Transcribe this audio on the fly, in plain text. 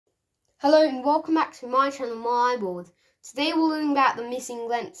Hello and welcome back to my channel, My Board. Today we're learning about the missing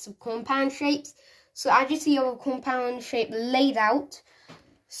lengths of compound shapes. So as you see, you have a compound shape laid out.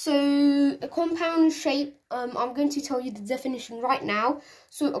 So a compound shape, I'm going to tell you the definition right now.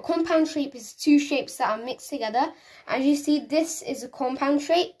 So a compound shape is two shapes that are mixed together. As you see, this is a compound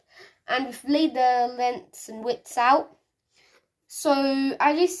shape and we've laid the lengths and widths out. So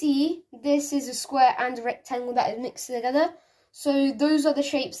as you see, this is a square and a rectangle that is mixed together. So those are the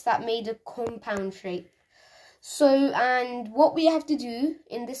shapes that made a compound shape. So, and what we have to do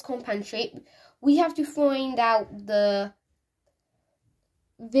in this compound shape, we have to find out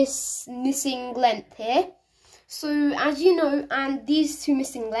this missing length here. So as you know, and these two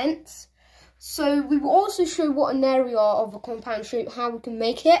missing lengths. So we will also show what an area of a compound shape, how we can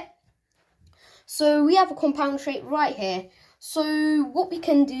make it. So we have a compound shape right here. So what we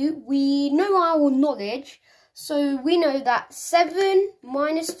can do, we know our knowledge. So we know that 7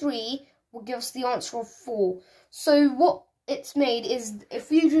 minus 3 will give us the answer of 4. So what it's made is, if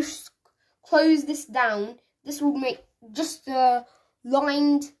you just close this down, this will make just a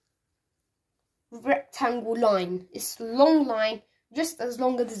lined rectangle line. It's a long line, just as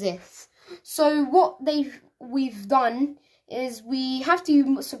long as this. So what we've done is we have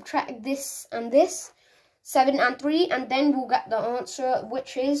to subtract this and this, 7 and 3, and then we'll get the answer,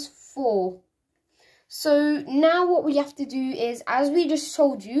 which is 4. So now what we have to do is, as we just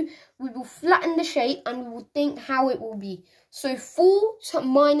told you, we will flatten the shape and we will think how it will be. So 4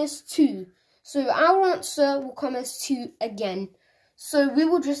 minus 2. So our answer will come as 2 again. So we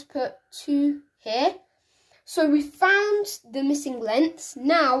will just put 2 here. So we found the missing lengths.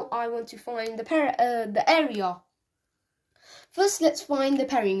 Now I want to find the area. First, let's find the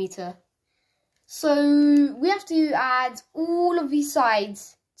perimeter. So we have to add all of these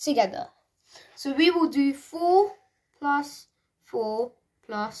sides together. So we will do 4 plus 4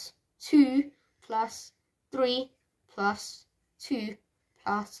 plus 2 plus 3 plus 2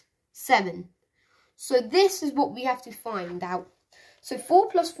 plus 7. So this is what we have to find out. So 4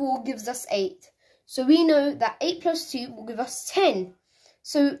 plus 4 gives us 8. So we know that 8 plus 2 will give us 10.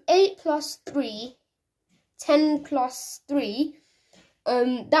 So 8 plus 3, 10 plus 3,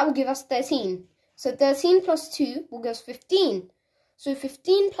 that will give us 13. So 13 plus 2 will give us 15. So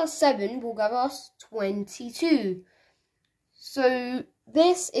 15 plus 7 will give us 22. So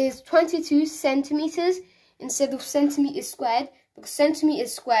this is 22 centimeters instead of centimeters squared, because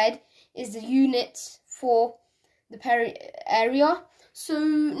centimeters squared is the unit for the area. So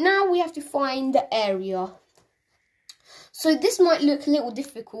now we have to find the area. So this might look a little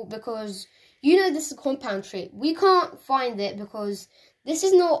difficult because you know this is a compound shape. We can't find it because this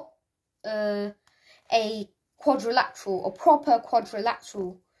is not a quadrilateral, a proper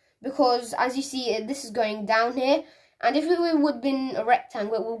quadrilateral, because as you see, this is going down here, and if it would have been a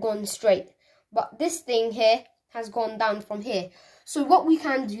rectangle, it would have gone straight, but this thing here has gone down from here. So what we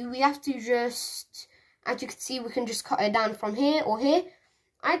can do, we have to just, as you can see, we can just cut it down from here or here.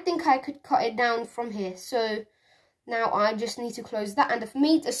 I think I could cut it down from here. So now I just need to close that, and I've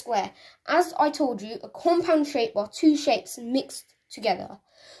made a square. As I told you, a compound shape are two shapes mixed together.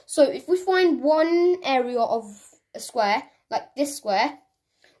 So if we find one area of a square, like this square,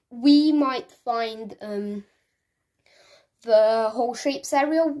 we might find the whole shape's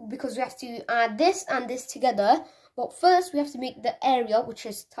area, because we have to add this and this together. But first we have to make the area, which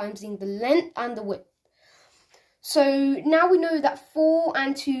is timesing the length and the width. So now we know that 4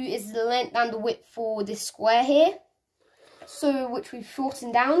 and 2 is the length and the width for this square here, so which we've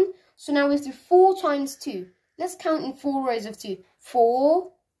shortened down. So now we have to do 4 times 2. Let's count in 4 rows of 2.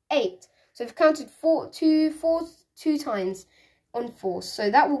 4, 8. So we've counted 2 times on 4. So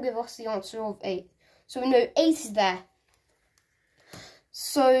that will give us the answer of 8. So we know 8 is there.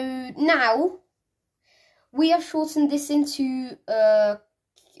 So now we have shortened this into a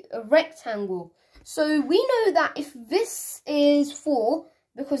rectangle. So we know that if this is 4,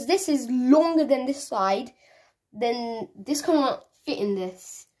 because this is longer than this side, then this cannot fit in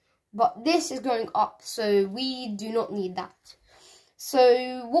this. But this is going up, so we do not need that.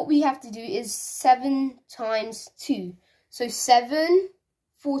 So what we have to do is 7 times 2. So 7,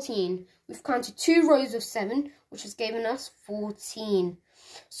 14. We've counted 2 rows of 7, which has given us 14.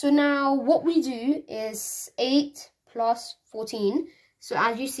 So now what we do is 8 plus 14. So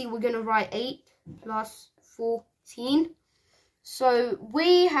as you see, we're going to write 8 plus 14. So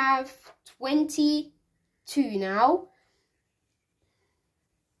we have 22 now.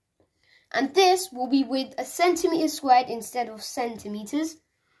 And this will be with a centimeter squared instead of centimeters,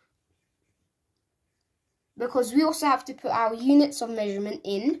 because we also have to put our units of measurement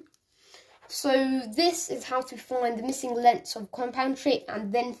in. So this is how to find the missing lengths of compound shape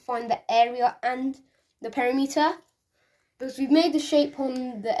and then find the area and the perimeter. Because we've made the shape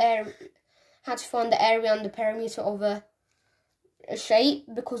on the area, how to find the area and the perimeter of a shape,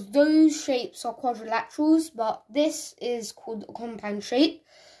 because those shapes are quadrilaterals, but this is called a compound shape.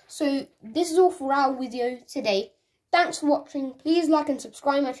 So this is all for our video today. Thanks for watching. Please like and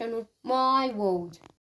subscribe my channel, My World.